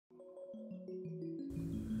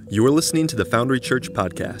You are listening to the Foundry Church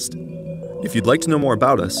podcast. If you'd like to know more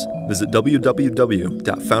about us, visit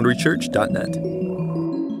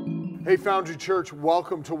www.foundrychurch.net. Hey Foundry Church,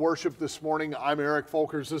 welcome to worship this morning. I'm Eric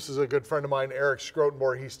Folkers. This is a good friend of mine, Eric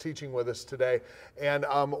Schrotenboer. He's teaching with us today. And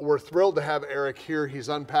we're thrilled to have Eric here. He's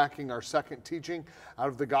unpacking our second teaching out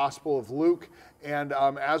of the Gospel of Luke. And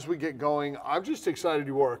as we get going, I'm just excited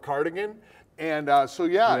you wore a cardigan. And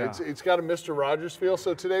it's got a Mr. Rogers feel.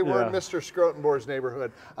 So today we're in Mr. Schrotenboer's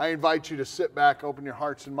neighborhood. I invite you to sit back, open your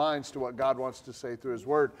hearts and minds to what God wants to say through His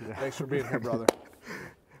Word. Yeah. Thanks for being here, brother.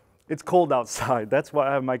 It's cold outside. That's why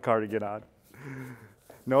I have my cardigan on.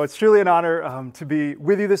 No, it's truly an honor to be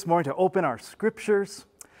with you this morning, to open our scriptures,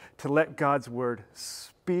 to let God's Word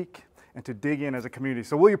speak, and to dig in as a community.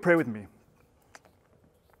 So will you pray with me?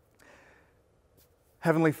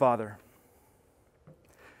 Heavenly Father,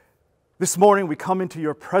 this morning we come into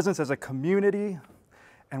your presence as a community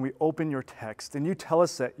and we open your text. And you tell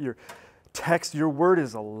us that your text, your word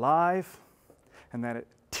is alive and that it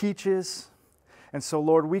teaches. And so,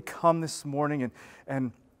 Lord, we come this morning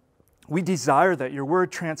and we desire that your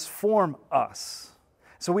word transform us.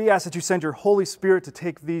 So we ask that you send your Holy Spirit to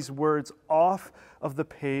take these words off of the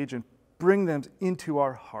page and bring them into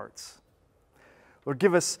our hearts. Lord,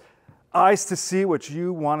 give us eyes to see what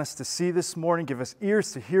you want us to see this morning. Give us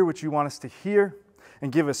ears to hear what you want us to hear.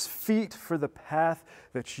 And give us feet for the path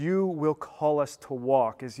that you will call us to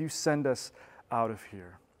walk as you send us out of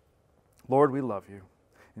here. Lord, we love you.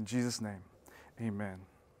 In Jesus' name, amen.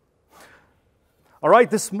 All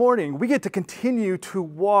right, this morning we get to continue to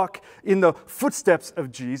walk in the footsteps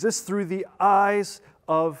of Jesus through the eyes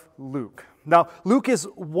of Luke. Now, Luke is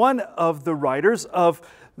one of the writers of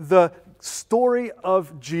the story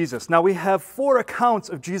of Jesus. Now, we have 4 accounts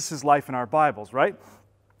of Jesus' life in our Bibles, right?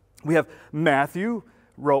 We have Matthew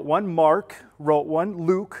wrote one, Mark wrote one,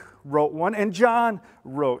 Luke wrote one, and John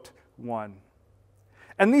wrote one.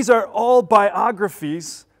 And these are all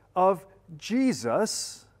biographies of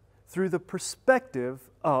Jesus through the perspective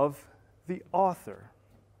of the author.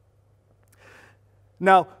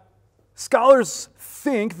 Now, scholars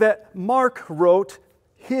think that Mark wrote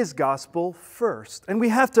his gospel first. And we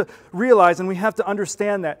have to realize and we have to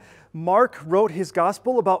understand that Mark wrote his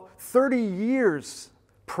gospel about 30 years,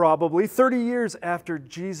 probably 30 years after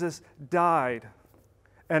Jesus died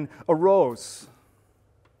and arose.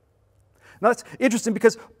 Now that's interesting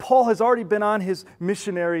because Paul has already been on his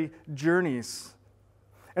missionary journeys.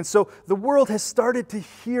 And so the world has started to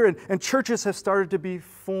hear and churches have started to be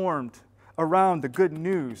formed around the good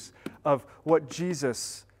news of what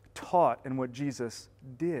Jesus taught and what Jesus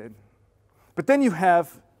did. But then you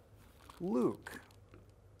have Luke.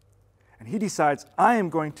 And he decides, I am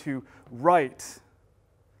going to write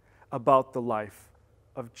about the life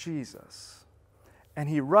of Jesus. And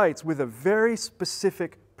he writes with a very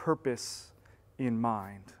specific purpose in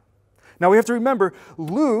mind. Now we have to remember,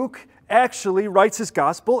 Luke actually writes his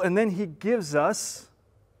gospel and then he gives us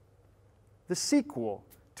the sequel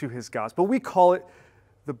to his gospel. We call it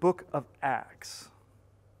the book of Acts.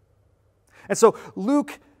 And so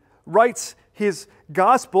Luke writes his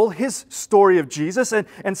gospel, his story of Jesus,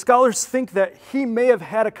 and scholars think that he may have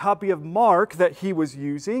had a copy of Mark that he was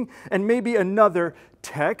using, and maybe another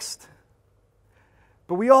text.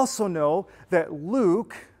 But we also know that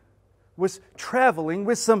Luke was traveling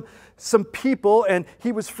with some people, and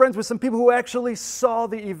he was friends with some people who actually saw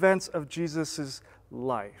the events of Jesus'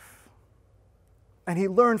 life. And he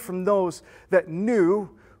learned from those that knew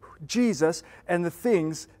Jesus and the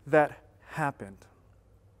things that happened.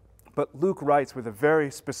 But Luke writes with a very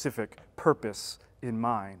specific purpose in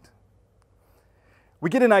mind. We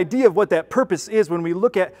get an idea of what that purpose is when we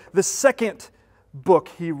look at the second book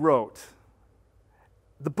he wrote,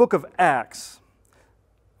 the book of Acts.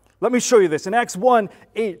 Let me show you this. In Acts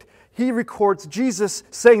 1:8, he records Jesus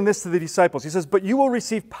saying this to the disciples. He says, "But you will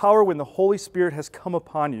receive power when the Holy Spirit has come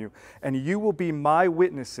upon you, and you will be my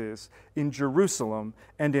witnesses in Jerusalem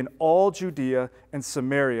and in all Judea and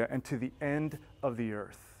Samaria and to the end of the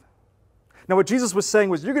earth." Now what Jesus was saying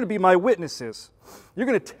was, you're going to be my witnesses. You're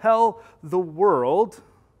going to tell the world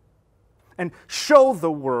and show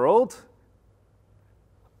the world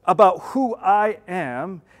about who I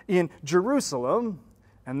am in Jerusalem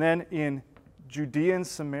and then in Judea and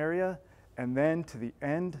Samaria, and then to the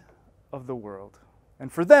end of the world.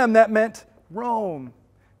 And for them, that meant Rome.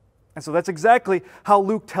 And so that's exactly how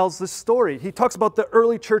Luke tells this story. He talks about the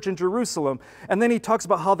early church in Jerusalem, and then he talks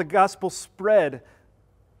about how the gospel spread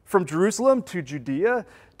from Jerusalem to Judea,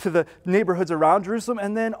 to the neighborhoods around Jerusalem,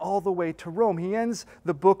 and then all the way to Rome. He ends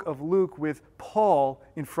the book of Luke with Paul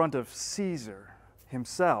in front of Caesar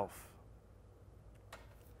himself.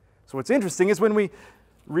 So what's interesting is when we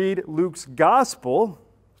read Luke's gospel,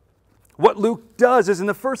 what Luke does is in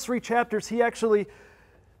the first 3 chapters, he actually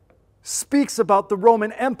speaks about the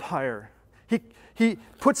Roman Empire. He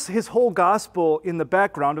puts his whole gospel in the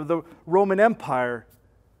background of the Roman Empire.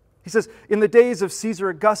 He says, in the days of Caesar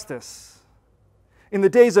Augustus, in the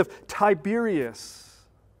days of Tiberius,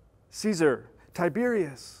 Caesar,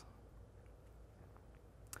 Tiberius.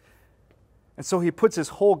 And so he puts his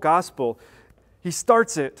whole gospel, he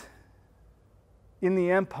starts it in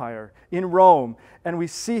the empire, in Rome, and we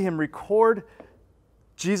see him record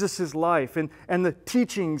Jesus' life and the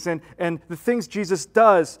teachings and the things Jesus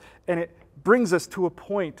does, and it brings us to a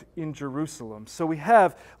point in Jerusalem. So we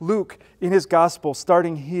have Luke in his gospel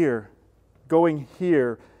starting here, going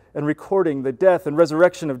here, and recording the death and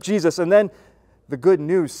resurrection of Jesus, and then the good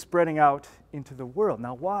news spreading out into the world.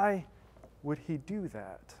 Now, why would he do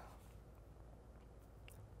that?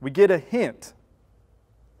 We get a hint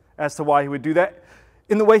as to why he would do that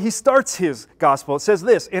in the way he starts his gospel. It says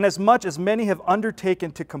this, "Inasmuch as many have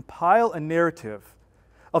undertaken to compile a narrative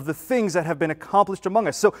of the things that have been accomplished among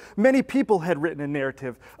us." So many people had written a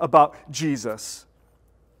narrative about Jesus.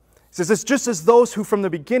 He says, "It's just as those who from the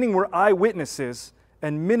beginning were eyewitnesses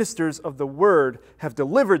and ministers of the word have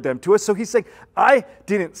delivered them to us." So he's saying, I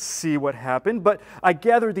didn't see what happened, but I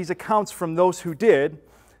gathered these accounts from those who did.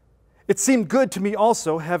 It seemed good to me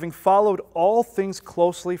also, having followed all things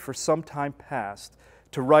closely for some time past,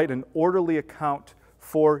 to write an orderly account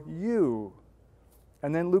for you.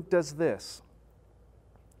 And then Luke does this.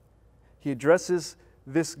 He addresses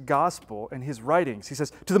this gospel and his writings. He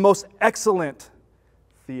says, "To the most excellent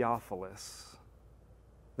Theophilus,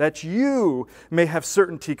 that you may have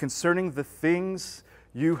certainty concerning the things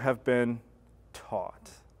you have been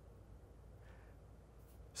taught."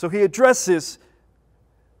 So he addresses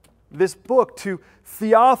this book to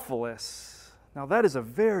Theophilus. Now that is a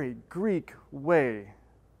very Greek way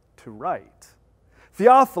to write.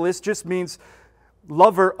 Theophilus just means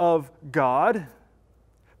lover of God,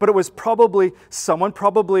 but it was probably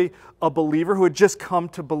a believer who had just come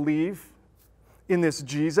to believe in this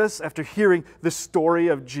Jesus after hearing the story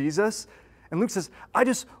of Jesus. And Luke says, I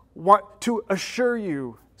just want to assure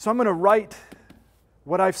you, so I'm going to write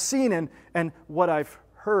what I've seen and what I've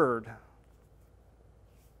heard.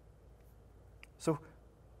 So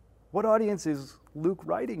what audience is Luke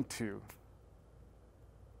writing to?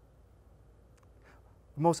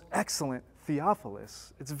 The most excellent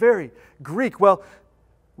Theophilus. It's very Greek. Well,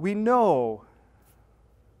 we know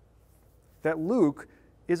that Luke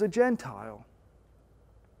is a Gentile.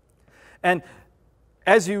 And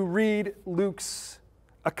as you read Luke's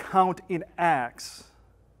account in Acts,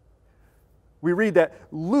 we read that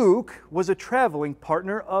Luke was a traveling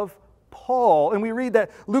partner of Paul, and we read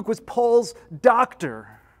that Luke was Paul's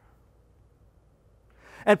doctor.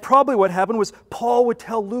 And probably what happened was Paul would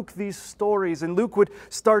tell Luke these stories, and Luke would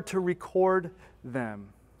start to record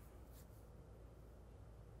them.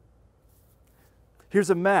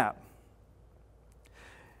 Here's a map.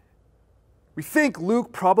 We think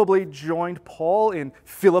Luke probably joined Paul in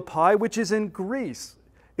Philippi, which is in Greece.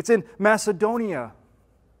 It's in Macedonia.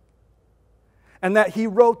 And that he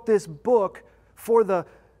wrote this book for the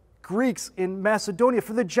Greeks in Macedonia,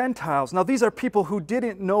 for the Gentiles. Now, these are people who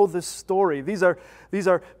didn't know this story. These are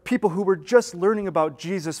people who were just learning about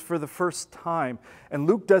Jesus for the first time. And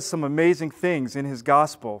Luke does some amazing things in his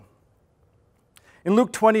gospel. In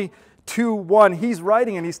Luke 22:1, he's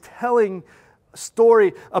writing and he's telling a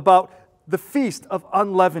story about the feast of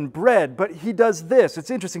unleavened bread. But he does this.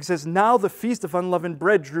 It's interesting. He says, "Now the feast of unleavened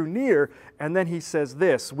bread drew near." And then he says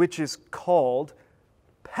this, which is called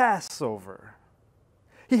Passover.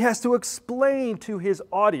 He has to explain to his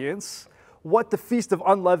audience what the Feast of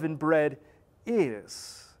Unleavened Bread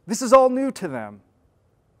is. This is all new to them.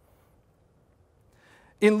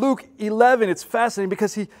 In Luke 11, it's fascinating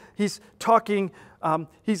because he's talking,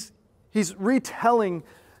 he's retelling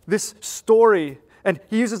this story, and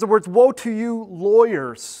he uses the words, "Woe to you,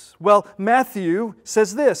 lawyers." Well, Matthew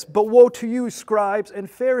says this, "But woe to you, scribes and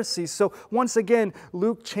Pharisees." So once again,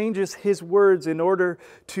 Luke changes his words in order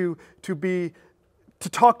to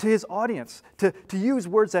talk to his audience, to use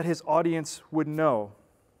words that his audience would know.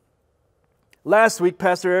 Last week,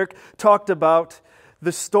 Pastor Eric talked about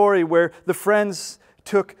the story where the friends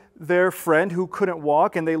took their friend who couldn't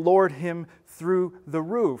walk and they lowered him through the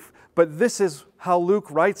roof. But this is how Luke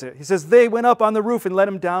writes it. He says, "They went up on the roof and let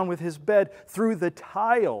him down with his bed through the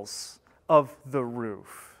tiles of the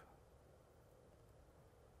roof."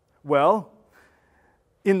 Well,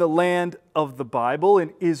 in the land of the Bible,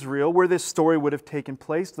 in Israel, where this story would have taken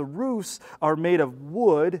place, the roofs are made of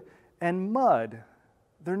wood and mud.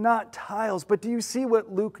 They're not tiles, but do you see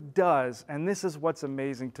what Luke does? And this is what's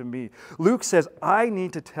amazing to me. Luke says, I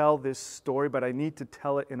need to tell this story, but I need to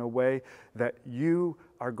tell it in a way that you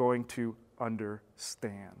are going to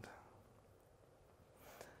understand.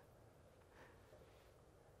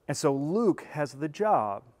 And so Luke has the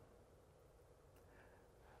job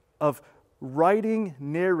of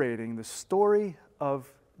narrating the story of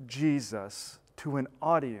Jesus to an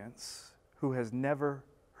audience who has never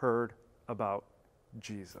heard about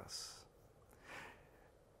Jesus.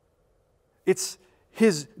 It's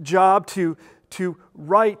his job to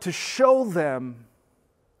write, to show them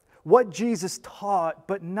what Jesus taught,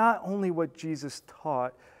 but not only what Jesus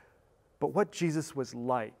taught, but what Jesus was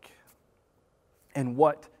like and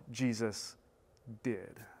what Jesus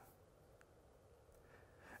did.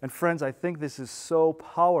 And friends, I think this is so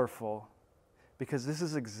powerful because this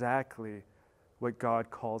is exactly what God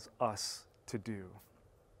calls us to do.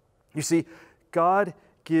 You see, God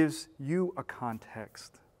gives you a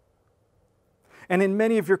context. And in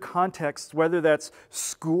many of your contexts, whether that's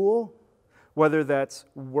school, whether that's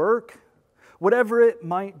work, whatever it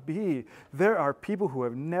might be, there are people who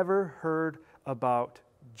have never heard about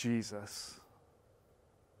Jesus.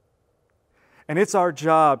 And it's our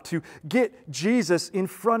job to get Jesus in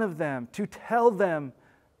front of them, to tell them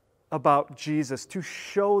about Jesus, to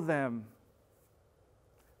show them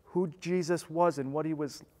who Jesus was and what he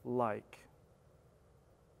was like.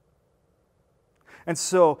 And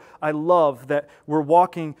so I love that we're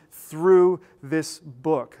walking through this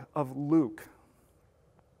book of Luke.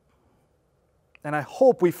 And I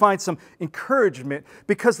hope we find some encouragement,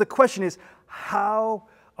 because the question is, how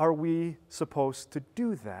are we supposed to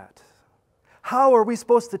do that? How are we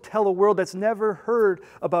supposed to tell a world that's never heard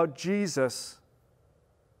about Jesus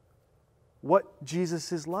what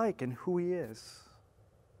Jesus is like and who he is?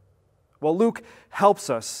 Well, Luke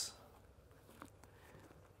helps us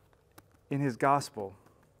in his gospel.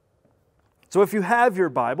 So if you have your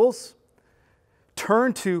Bibles,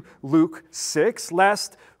 turn to Luke 6.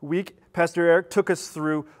 Last week, Pastor Eric took us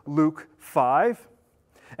through Luke 5.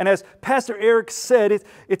 And as Pastor Eric said,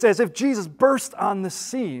 it's as if Jesus burst on the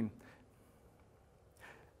scene.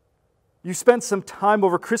 You spent some time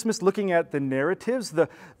over Christmas looking at the narratives,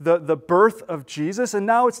 the birth of Jesus, and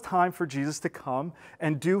now it's time for Jesus to come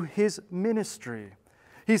and do his ministry.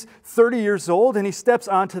 He's 30 years old and he steps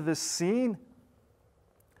onto the scene.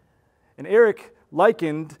 And Eric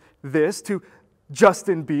likened this to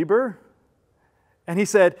Justin Bieber. And he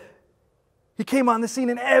said, he came on the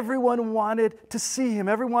scene and everyone wanted to see him.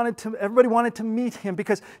 Everybody wanted to meet him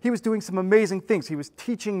because he was doing some amazing things. He was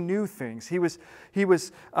teaching new things. He was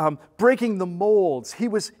breaking the molds. He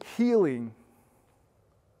was healing.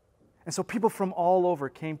 And so people from all over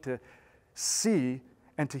came to see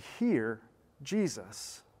and to hear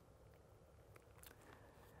Jesus.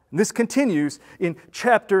 And this continues in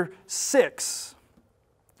chapter 6.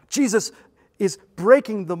 Jesus is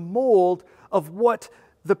breaking the mold of what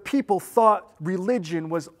the people thought religion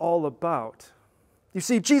was all about. You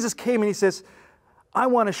see, Jesus came and he says, I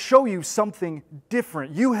want to show you something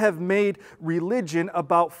different. You have made religion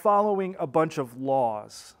about following a bunch of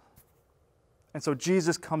laws. And so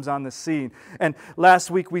Jesus comes on the scene. And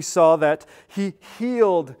last week we saw that he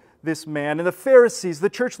healed this man. And the Pharisees, the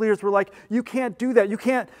church leaders, were like, you can't do that. You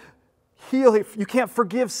can't heal, you can't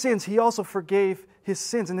forgive sins. He also forgave his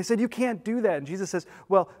sins. And they said, you can't do that. And Jesus says,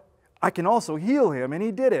 well, I can also heal him, and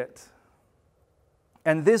he did it.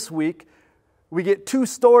 And this week, we get two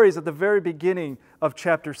stories at the very beginning of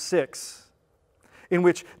chapter 6, in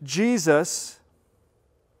which Jesus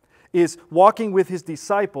is walking with his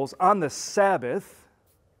disciples on the Sabbath,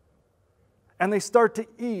 and they start to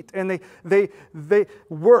eat, and they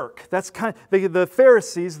work. That's the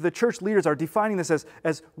Pharisees, the church leaders, are defining this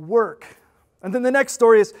as work. And then the next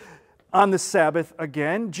story is on the Sabbath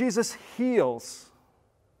again, Jesus heals.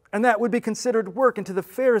 And that would be considered work. And to the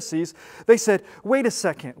Pharisees, they said, wait a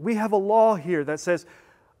second, we have a law here that says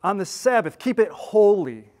on the Sabbath, keep it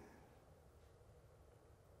holy.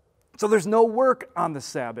 So there's no work on the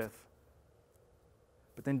Sabbath.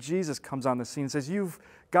 But then Jesus comes on the scene and says, you've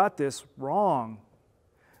got this wrong.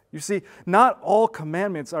 You see, not all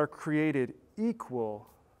commandments are created equal.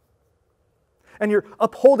 And you're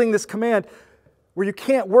upholding this command where you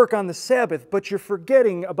can't work on the Sabbath, but you're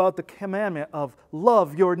forgetting about the commandment of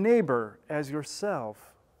love your neighbor as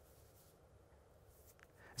yourself.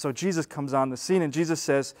 So Jesus comes on the scene and Jesus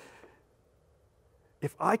says,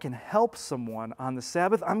 if I can help someone on the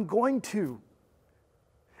Sabbath, I'm going to.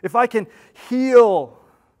 If I can heal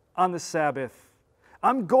on the Sabbath,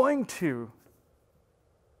 I'm going to.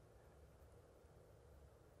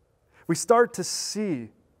 We start to see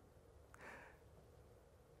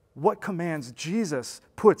what commands Jesus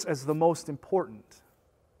puts as the most important.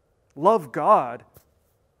 Love God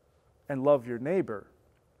and love your neighbor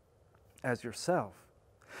as yourself.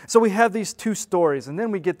 So we have these two stories, and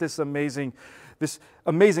then we get this amazing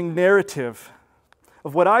narrative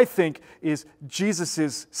of what I think is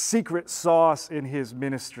Jesus' secret sauce in his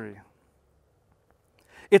ministry.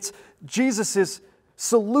 It's Jesus'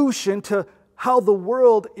 solution to how the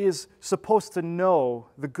world is supposed to know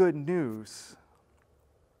the good news.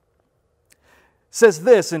 It says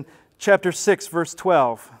this in chapter 6, verse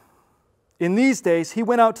 12. In these days he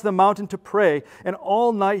went out to the mountain to pray, and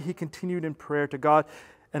all night he continued in prayer to God.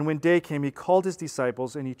 And when day came, he called his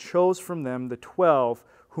disciples, and he chose from them the 12,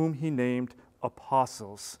 whom he named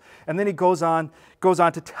apostles. And then he goes on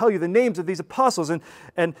to tell you the names of these apostles.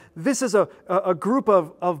 And this is a group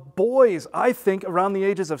of boys, I think, around the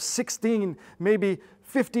ages of 16, maybe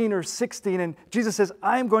 15 or 16. And Jesus says,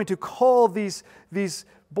 I'm going to call these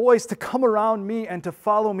boys to come around me and to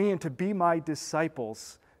follow me and to be my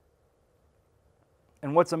disciples.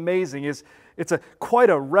 And what's amazing is it's quite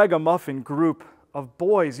a ragamuffin group of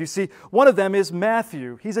boys. You see, one of them is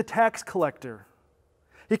Matthew. He's a tax collector.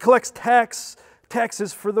 He collects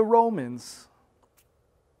taxes for the Romans.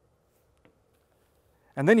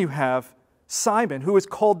 And then you have Simon, who is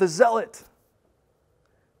called the Zealot.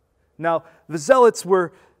 Now, the Zealots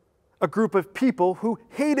were a group of people who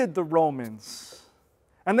hated the Romans.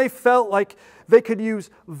 And they felt like they could use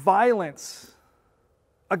violence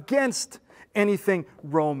against anything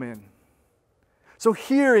Roman. So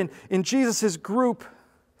here in Jesus' group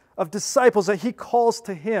of disciples that he calls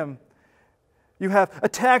to him, you have a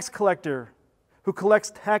tax collector who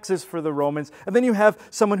collects taxes for the Romans, and then you have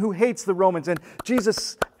someone who hates the Romans, and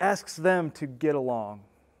Jesus asks them to get along.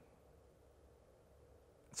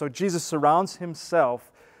 So Jesus surrounds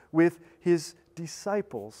himself with his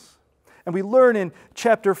disciples. And we learn in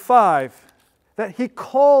chapter 5 that he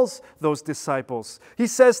calls those disciples. He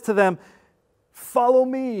says to them, "Follow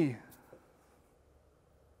me."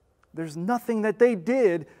 There's nothing that they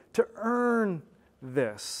did to earn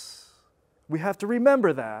this. We have to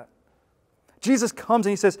remember that. Jesus comes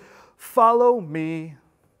and he says, "Follow me.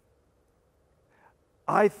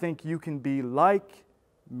 I think you can be like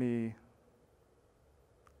me."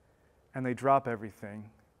 And they drop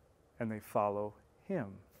everything and they follow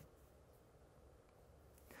him.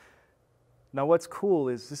 Now what's cool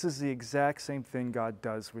is this is the exact same thing God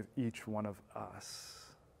does with each one of us.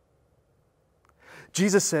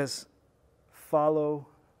 Jesus says, "Follow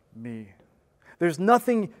me." There's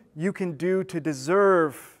nothing you can do to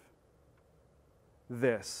deserve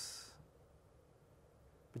this.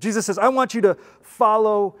 But Jesus says, I want you to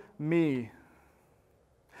follow me.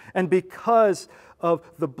 And because of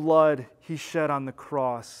the blood he shed on the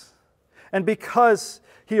cross, and because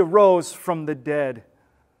he arose from the dead,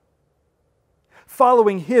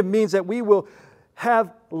 following him means that we will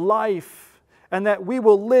have life and that we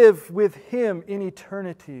will live with him in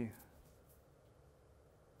eternity.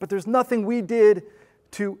 But there's nothing we did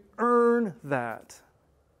to earn that.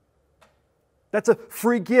 That's a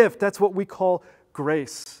free gift. That's what we call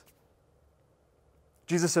grace.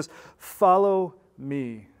 Jesus says, "Follow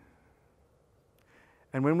me."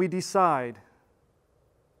 And when we decide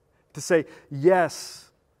to say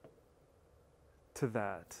yes to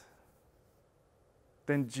that,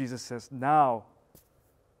 then Jesus says, now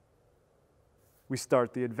we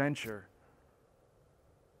start the adventure.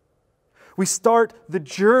 We start the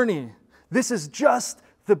journey. This is just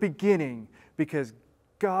the beginning because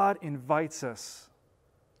God invites us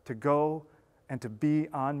to go and to be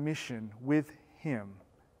on mission with him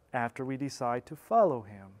after we decide to follow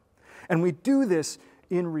him. And we do this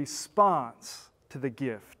in response to the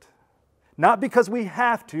gift. Not because we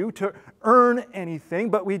have to earn anything,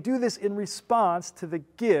 but we do this in response to the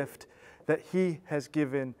gift that he has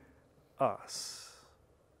given us.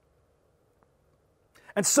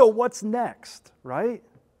 And so what's next, right?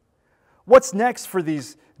 What's next for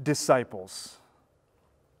these disciples?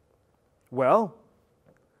 Well,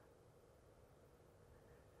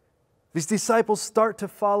 these disciples start to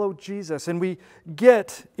follow Jesus, and we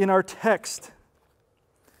get in our text,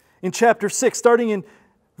 in chapter 6, starting in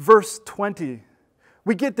verse 20,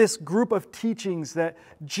 we get this group of teachings that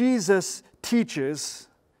Jesus teaches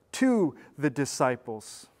to the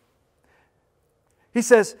disciples. He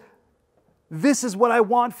says, "This is what I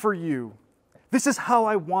want for you. This is how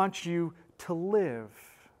I want you to live."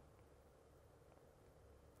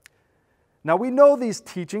 Now we know these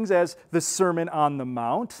teachings as the Sermon on the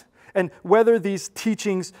Mount, and whether these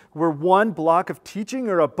teachings were one block of teaching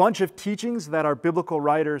or a bunch of teachings that our biblical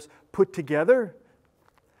writers put together,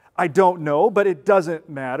 I don't know, but it doesn't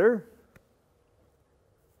matter.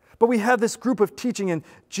 But we have this group of teaching, and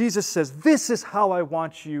Jesus says, this is how I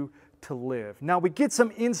want you to live. Now, we get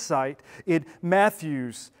some insight in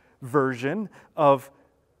Matthew's version of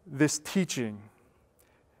this teaching.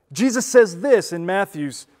 Jesus says this in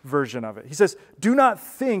Matthew's version of it. He says, "Do not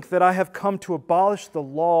think that I have come to abolish the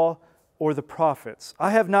law or the prophets.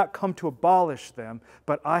 I have not come to abolish them,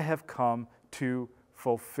 but I have come to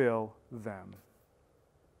fulfill them."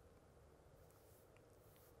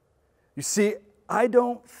 You see, I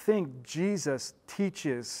don't think Jesus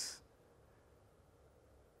teaches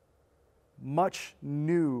much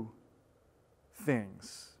new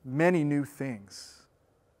things, many new things.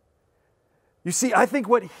 You see, I think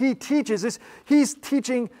what he teaches is he's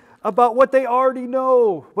teaching about what they already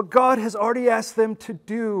know, what God has already asked them to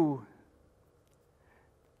do.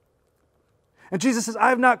 And Jesus says, I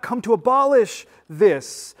have not come to abolish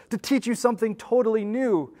this, to teach you something totally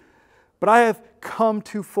new, but I have come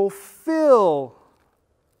to fulfill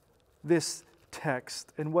this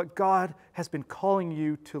text and what God has been calling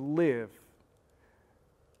you to live.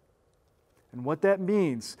 And what that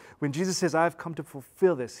means, when Jesus says, I have come to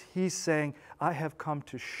fulfill this, he's saying, I have come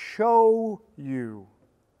to show you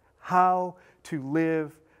how to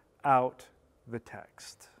live out the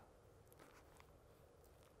text.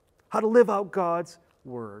 How to live out God's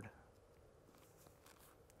word.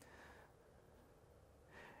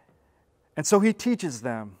 And so he teaches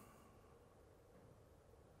them.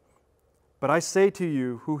 But I say to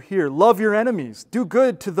you who hear, love your enemies, do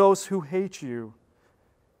good to those who hate you.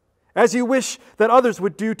 As you wish that others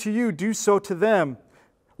would do to you, do so to them.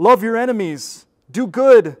 Love your enemies, do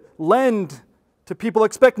good, lend to people,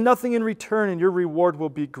 expect nothing in return, and your reward will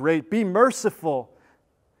be great. Be merciful,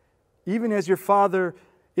 even as your Father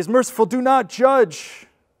is merciful. Do not judge.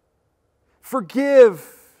 Forgive.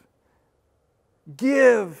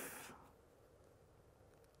 Give.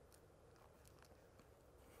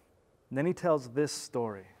 And then he tells this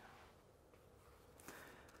story.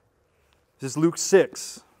 This is Luke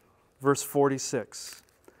 6, verse 46.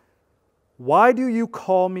 Why do you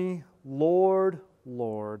call me Lord,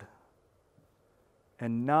 Lord,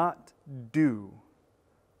 and not do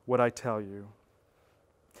what I tell you?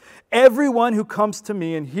 Everyone who comes to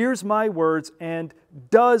me and hears my words and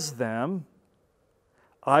does them,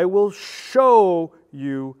 I will show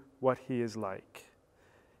you what he is like.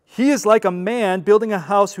 He is like a man building a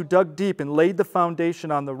house who dug deep and laid the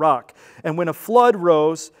foundation on the rock. And when a flood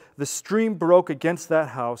rose, the stream broke against that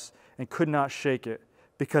house and could not shake it,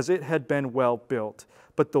 because it had been well built.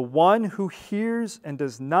 But the one who hears and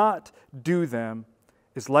does not do them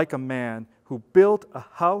is like a man who built a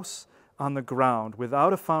house on the ground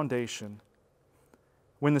without a foundation.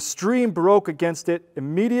 When the stream broke against it,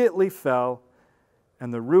 immediately fell,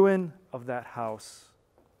 and the ruin of that house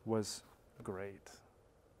was great.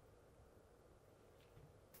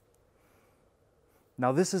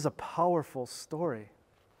 Now, this is a powerful story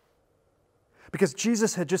because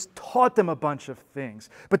Jesus had just taught them a bunch of things.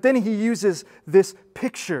 But then he uses this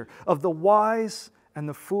picture of the wise and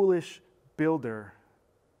the foolish builder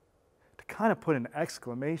to kind of put an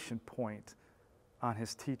exclamation point on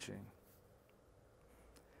his teaching.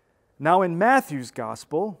 Now, in Matthew's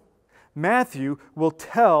gospel, Matthew will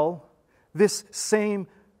tell this same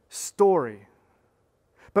story.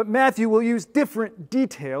 But Matthew will use different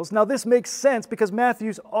details. Now, this makes sense because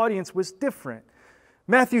Matthew's audience was different.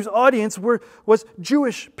 Matthew's audience was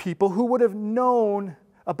Jewish people who would have known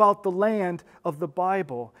about the land of the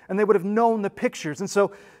Bible, and they would have known the pictures. And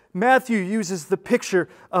so Matthew uses the picture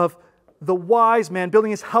of the wise man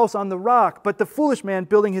building his house on the rock, but the foolish man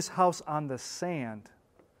building his house on the sand.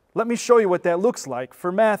 Let me show you what that looks like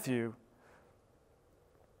for Matthew.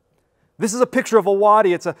 This is a picture of a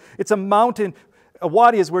wadi. It's a mountain. A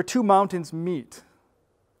wadi is where two mountains meet.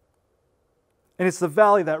 And it's the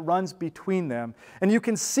valley that runs between them. And you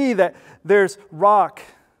can see that there's rock,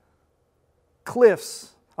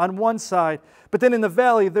 cliffs on one side, but then in the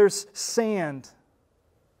valley there's sand.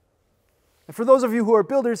 And for those of you who are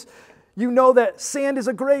builders, you know that sand is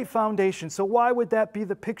a great foundation. So why would that be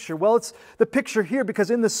the picture? Well, it's the picture here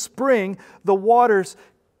because in the spring, the waters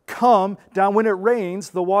come down. When it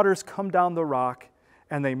rains, the waters come down the rock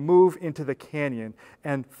and they move into the canyon,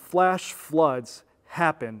 and flash floods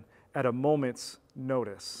happen at a moment's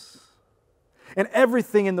notice. And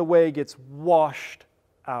everything in the way gets washed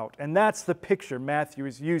out. And that's the picture Matthew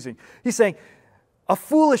is using. He's saying a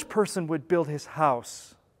foolish person would build his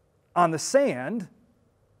house on the sand,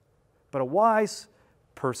 but a wise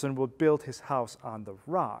person will build his house on the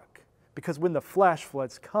rock. Because when the flash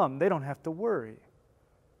floods come, they don't have to worry.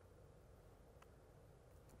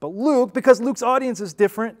 But Luke, because Luke's audience is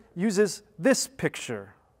different, uses this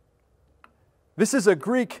picture. This is a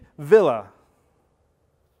Greek villa.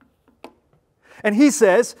 And he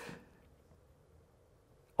says,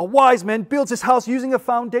 a wise man builds his house using a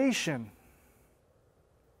foundation.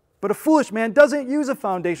 But a foolish man doesn't use a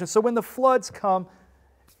foundation. So when the floods come,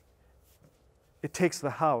 it takes the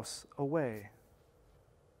house away.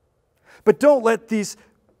 But don't let these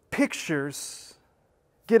pictures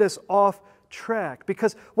get us off track.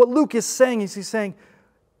 Because what Luke is saying is he's saying,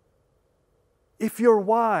 if you're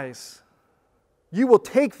wise, you will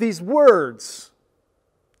take these words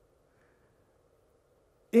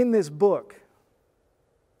in this book,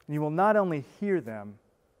 and you will not only hear them,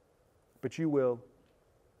 but you will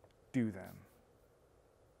do them.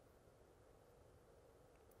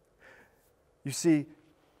 You see,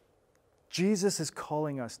 Jesus is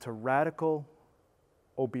calling us to radical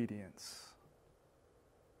obedience.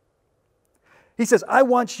 He says, I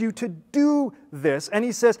want you to do this. And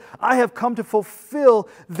he says, I have come to fulfill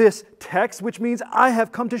this text, which means I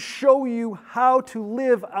have come to show you how to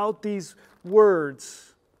live out these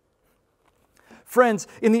words. Friends,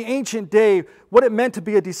 in the ancient day, what it meant to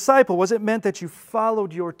be a disciple was it meant that you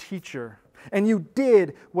followed your teacher and you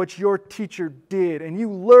did what your teacher did and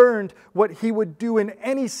you learned what he would do in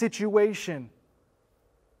any situation.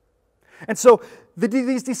 And so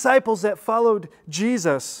these disciples that followed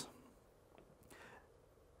Jesus,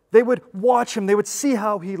 they would watch him, they would see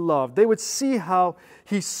how he loved, they would see how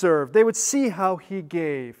he served, they would see how he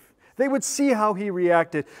gave. They would see how he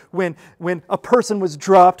reacted when a person was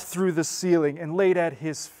dropped through the ceiling and laid at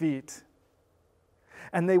his feet.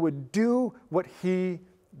 And they would do what he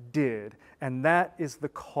did. And that is the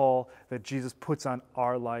call that Jesus puts on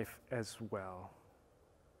our life as well.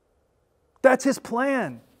 That's his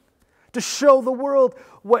plan, to show the world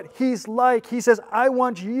what he's like. He says, I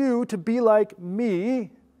want you to be like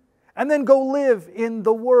me, and then go live in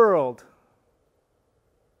the world.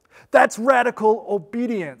 That's radical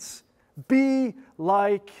obedience. Be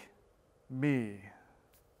like me.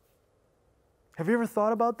 Have you ever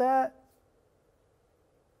thought about that?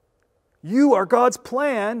 You are God's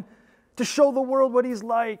plan to show the world what he's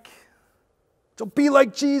like. So be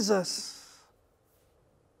like Jesus.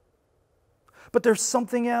 But there's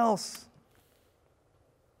something else.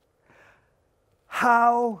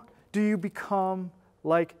 How do you become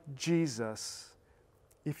like Jesus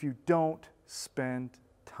if you don't spend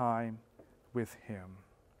time with him?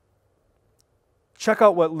 Check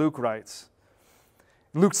out what Luke writes.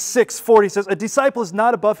 Luke 6:40 says, a disciple is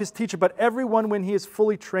not above his teacher, but everyone when he is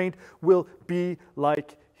fully trained will be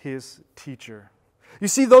like his teacher. You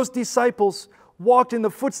see, those disciples walked in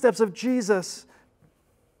the footsteps of Jesus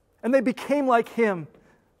and they became like him.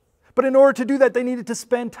 But in order to do that, they needed to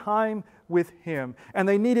spend time with him and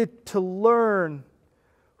they needed to learn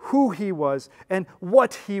who he was and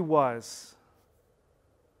what he was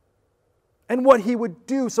and what he would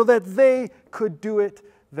do so that they could do it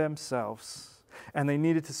themselves. And they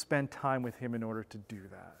needed to spend time with him in order to do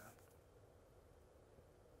that.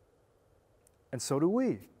 And so do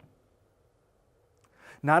we.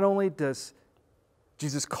 Not only does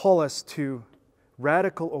Jesus call us to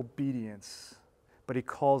radical obedience, but he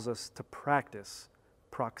calls us to practice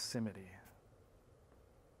proximity.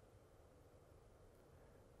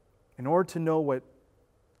 In order to know what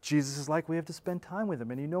Jesus is like, we have to spend time with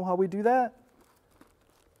him. And you know how we do that?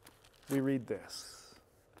 We read this.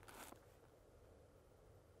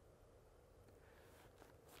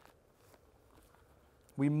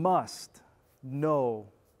 We must know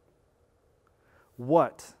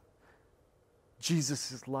what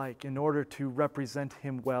Jesus is like in order to represent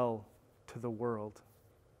him well to the world.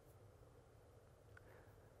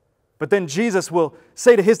 But then Jesus will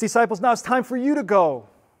say to his disciples, now it's time for you to go.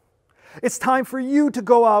 It's time for you to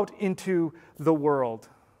go out into the world.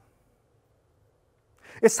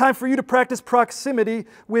 It's time for you to practice proximity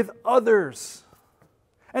with others.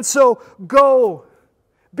 And so go,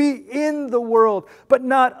 be in the world, but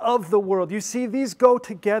not of the world. You see, these go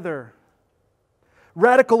together.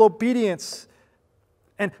 Radical obedience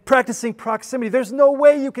and practicing proximity. There's no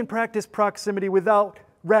way you can practice proximity without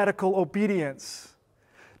radical obedience.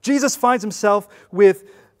 Jesus finds himself with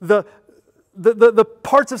the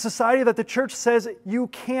parts of society that the church says you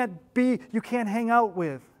can't hang out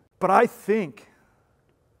with. But I think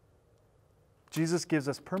Jesus gives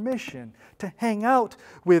us permission to hang out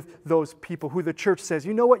with those people who the church says,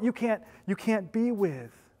 you know what, you can't be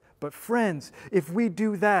with. But friends, if we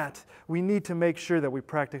do that, we need to make sure that we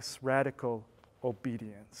practice radical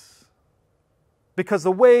obedience. Because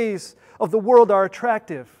the ways of the world are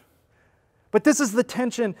attractive. But this is the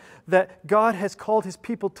tension that God has called his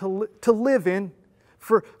people to live in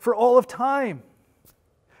for all of time.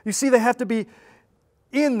 You see, they have to be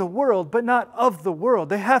in the world, but not of the world.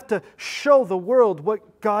 They have to show the world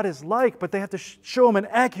what God is like, but they have to show them an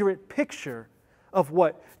accurate picture of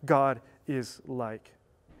what God is like.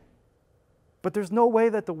 But there's no way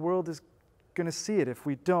that the world is going to see it if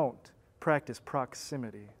we don't practice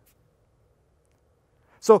proximity.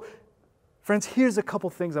 So, friends, here's a couple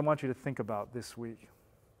things I want you to think about this week.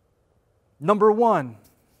 Number one,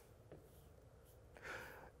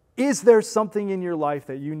 is there something in your life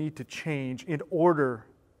that you need to change in order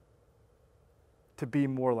to be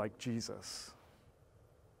more like Jesus?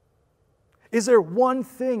 Is there one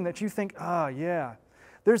thing that you think, yeah,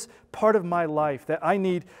 there's part of my life that I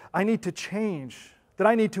need to change, that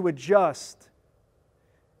I need to adjust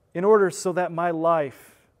in order so that my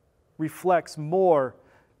life reflects more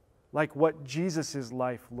like what Jesus'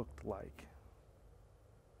 life looked like?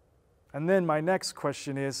 And then my next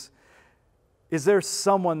question is there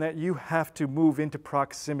someone that you have to move into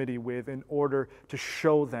proximity with in order to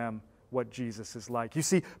show them what Jesus is like? You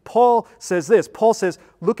see, Paul says this. Paul says,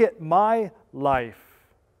 look at my life,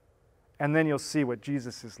 and then you'll see what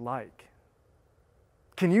Jesus is like.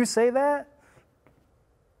 Can you say that?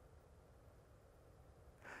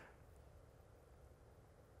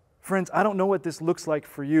 Friends, I don't know what this looks like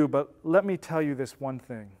for you, but let me tell you this one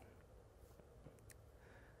thing.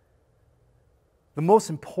 The most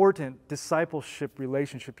important discipleship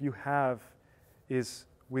relationship you have is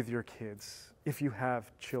with your kids, if you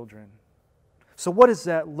have children. So what does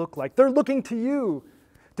that look like? They're looking to you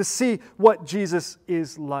to see what Jesus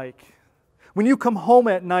is like. When you come home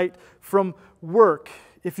at night from work,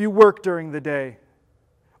 if you work during the day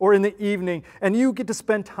or in the evening, and you get to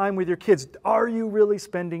spend time with your kids, are you really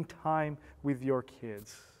spending time with your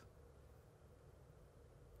kids?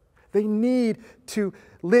 They need to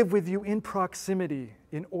live with you in proximity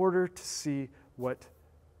in order to see what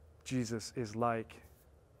Jesus is like.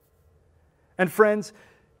 And friends,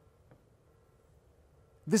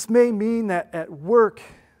 this may mean that at work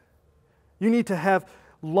you need to have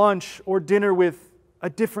lunch or dinner with a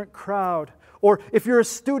different crowd. Or if you're a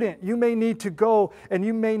student, you may need to go and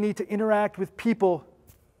you may need to interact with people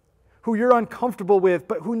who you're uncomfortable with,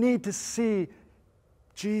 but who need to see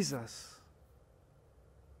Jesus.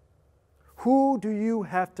 Who do you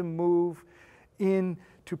have to move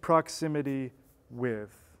into proximity with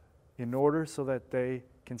in order so that they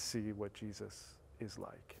can see what Jesus is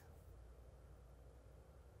like?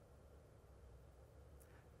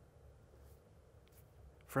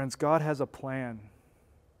 Friends, God has a plan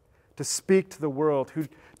to speak to the world who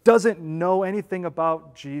doesn't know anything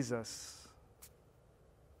about Jesus.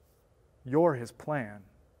 You're His plan.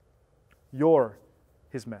 You're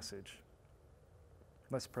His message.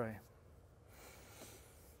 Let's pray.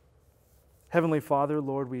 Heavenly Father,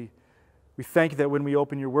 Lord, we thank you that when we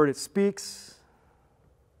open your word, it speaks.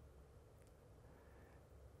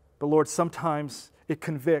 But Lord, sometimes it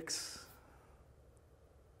convicts.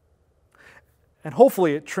 And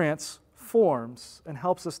hopefully it transforms and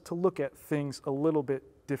helps us to look at things a little bit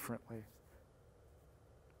differently.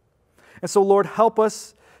 And so, Lord, help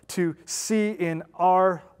us to see in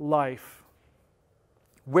our life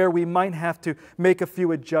where we might have to make a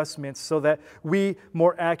few adjustments so that we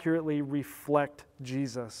more accurately reflect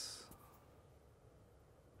Jesus.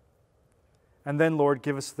 And then, Lord,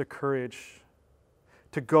 give us the courage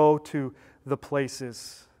to go to the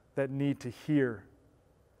places that need to hear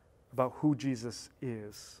about who Jesus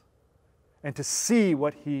is and to see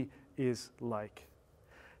what He is like.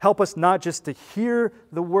 Help us not just to hear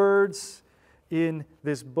the words in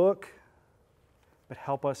this book, but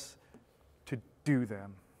help us to do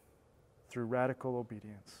them through radical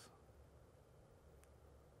obedience.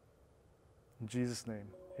 In Jesus' name,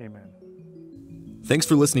 amen. Thanks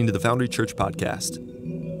for listening to the Foundry Church podcast.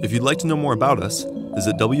 If you'd like to know more about us,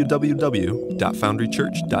 visit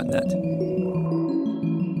www.foundrychurch.net.